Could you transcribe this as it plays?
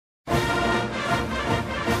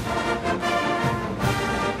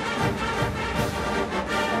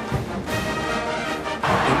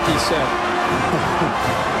said.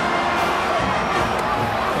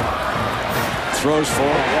 Throws for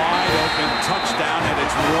a wide open touchdown, and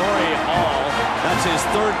it's Rory Hall. That's his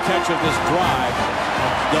third catch of this drive.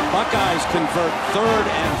 The Buckeyes convert 3rd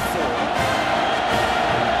and 4.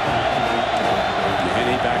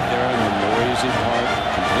 Henny back there in the noisy part,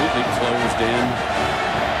 completely closed in.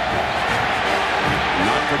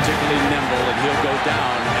 Not particularly nimble, and he'll go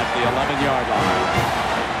down at the 11-yard line.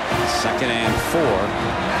 2nd and 4.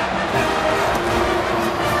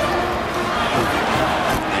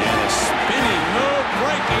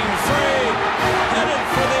 Breaking free, headed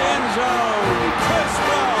for the end zone. Chris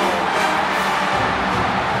Wells,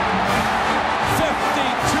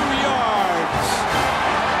 52 yards.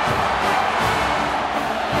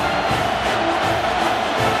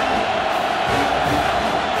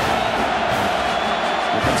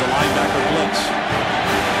 Here comes a linebacker blitz.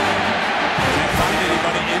 Can't find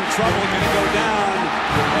anybody, in trouble, going to go down,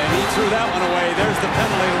 and he threw that one away. There's the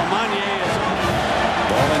penalty. Lamonier is on.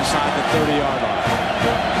 Ball inside the 30-yard line.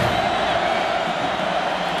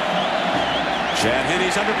 Chad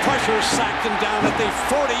Henne's under pressure, sacked him down at the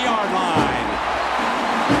 40-yard line.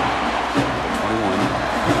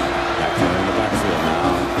 21. Back there in the backfield now.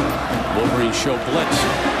 Wolverine show blitz.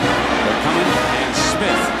 They're coming, and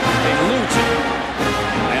Smith eludes it.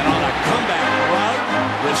 And on a comeback route,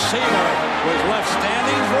 receiver was left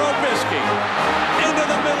standing for Robisky. Into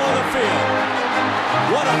the middle of the field.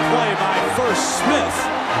 What a play by first Smith,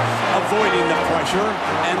 avoiding the pressure,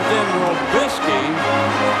 and then Robisky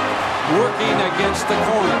working against the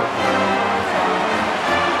corner.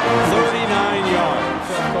 39 yards.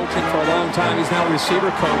 Coaching for a long time. He's now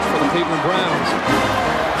receiver coach for the Cleveland Browns.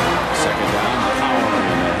 2nd down, Power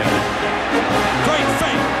in the head. Great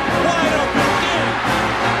fake, wide open again.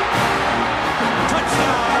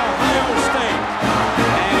 Touchdown, Ohio State.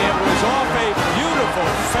 And it was off a beautiful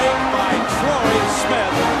fake by Troy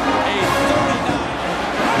Smith. A 39.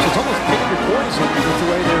 It's almost pick your poison with the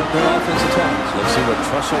way their offense attacks. Let's see what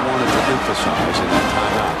Tressel wanted to emphasize in that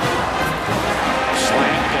timeout.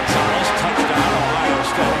 Slant gets almost touchdown, Ohio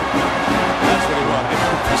State. That's what he wanted to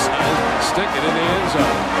emphasize. Stick it in the end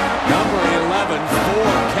zone. Number 11, 4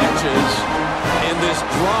 catches in this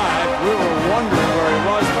drive. We were wondering where he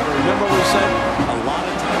was, but remember we said a lot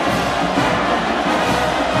of time.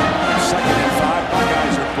 2nd and 5,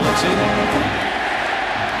 Buckeyes are blitzing.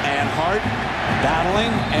 And Hart battling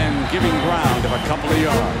and giving ground of a couple of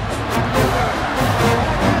yards.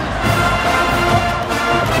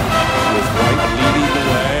 With White leading the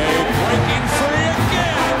way, breaking free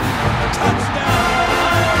again. Touchdown,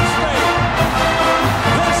 Ohio State.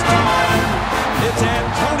 This time, it's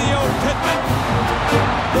Antonio Pittman.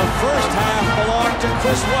 The first half belonged to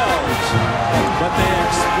Chris Wells, but they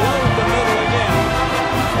explode the middle again.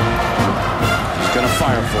 He's going to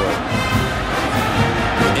fire for it.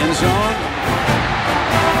 End zone.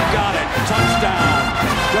 Got it. Touchdown.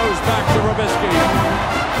 Goes back to Robisky.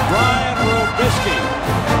 Brian Robisky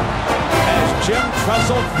as Jim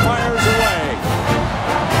Tressel fires away.